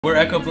We're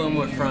Echo Bloom.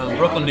 We're from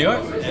Brooklyn, New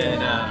York,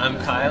 and I'm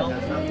Kyle.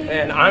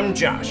 And I'm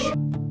Josh.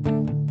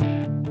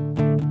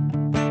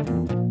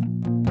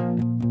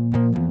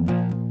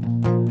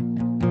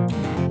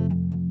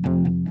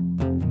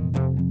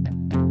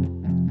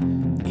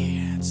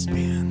 It's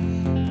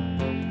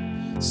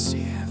been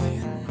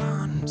 7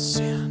 months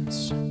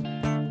since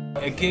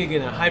A gig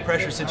in a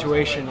high-pressure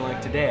situation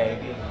like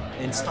today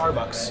in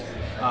Starbucks.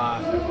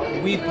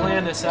 We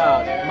planned this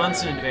out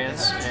months in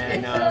advance,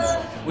 and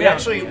we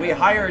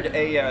hired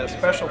a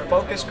special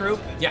focus group.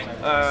 Yeah.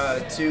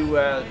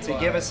 To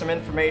give us some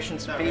information,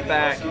 some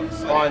feedback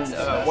on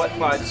what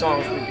 5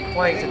 songs we'd be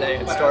playing today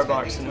at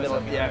Starbucks in the middle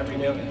of the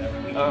afternoon.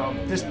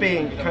 This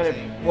being kind of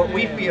what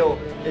we feel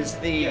is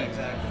the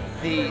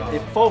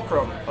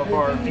fulcrum of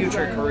our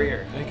future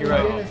career. I think you're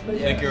right. I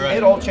think you're right.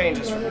 It all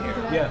changes from here.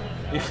 Yeah.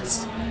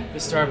 It's the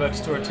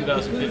Starbucks Tour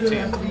 2015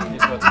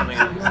 is what's coming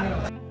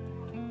up.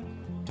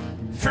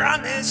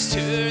 promised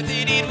her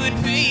that it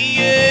would be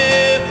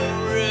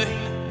alright.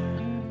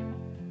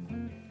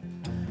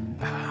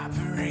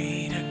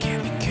 Operator,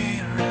 get me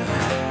Caroline.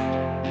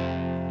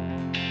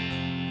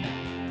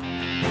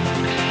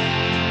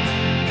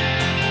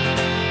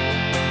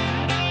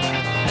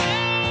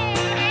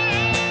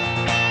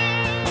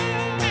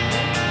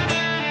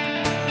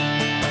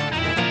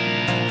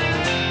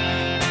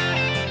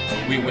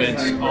 We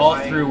went all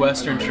through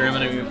Western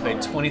Germany. We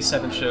played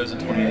 27 shows in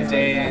 28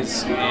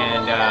 days,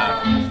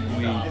 and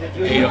we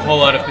ate a whole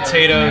lot of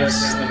potatoes.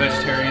 The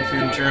vegetarian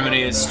food in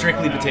Germany is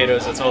strictly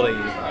potatoes. That's all they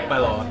eat by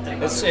law.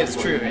 It's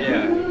true,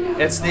 yeah.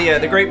 It's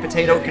the Great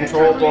Potato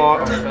Control Law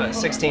of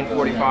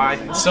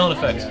 1645. It's still in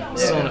effect.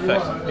 It's still in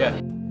effect. Yeah.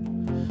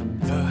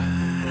 But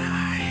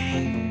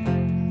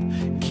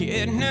I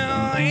get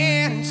no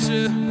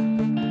answer,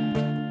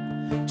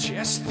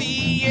 just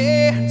the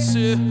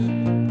answer.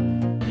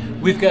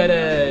 We've got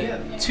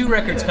 2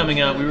 records coming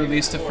out. We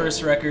released a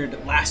first record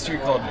last year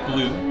called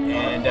Blue,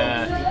 and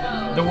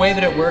the way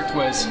that it worked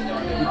was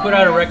we put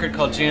out a record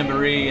called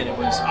Jamboree, and it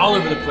was all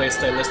over the place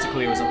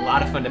stylistically. It was a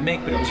lot of fun to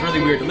make, but it was really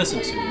weird to listen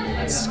to.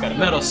 It's got a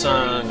metal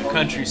song, a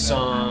country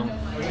song,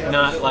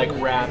 not like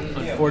rap,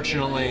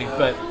 unfortunately,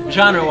 but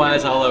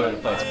genre-wise all over the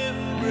place.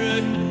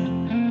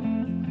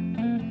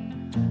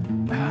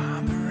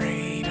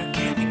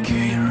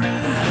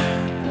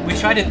 We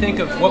tried to think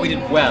of what we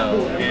did well,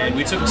 and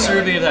we took a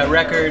survey of that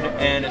record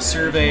and a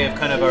survey of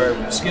kind of our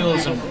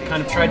skills and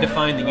kind of tried to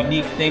find the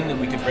unique thing that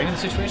we could bring to the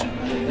situation.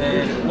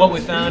 And what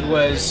we found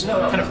was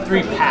kind of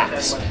 3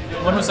 paths.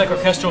 One was like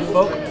orchestral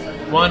folk,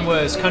 one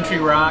was country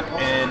rock,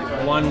 and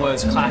one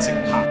was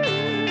classic pop.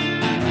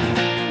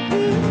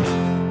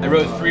 I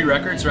wrote 3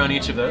 records around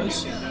each of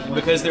those, and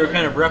because they were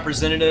kind of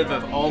representative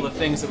of all the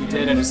things that we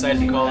did, I decided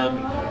to call them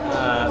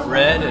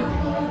Red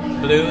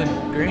and Blue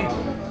and Green.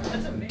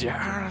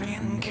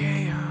 Darling,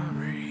 carry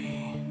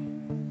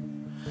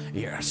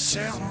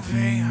yourself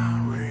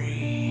very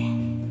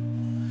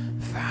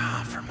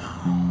far from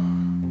home.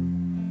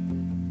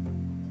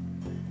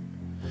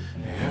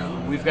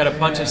 We've got a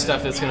bunch of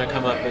stuff that's going to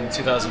come up in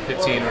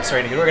 2015. We're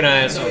starting to get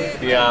organized. We'll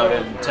be out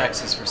in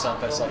Texas for South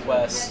by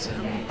Southwest.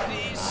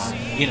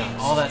 And, you know,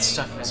 all that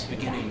stuff is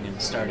beginning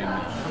and starting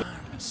now.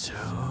 So,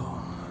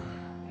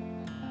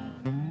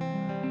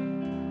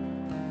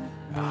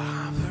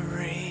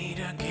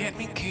 operator, get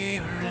me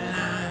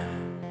Caroline.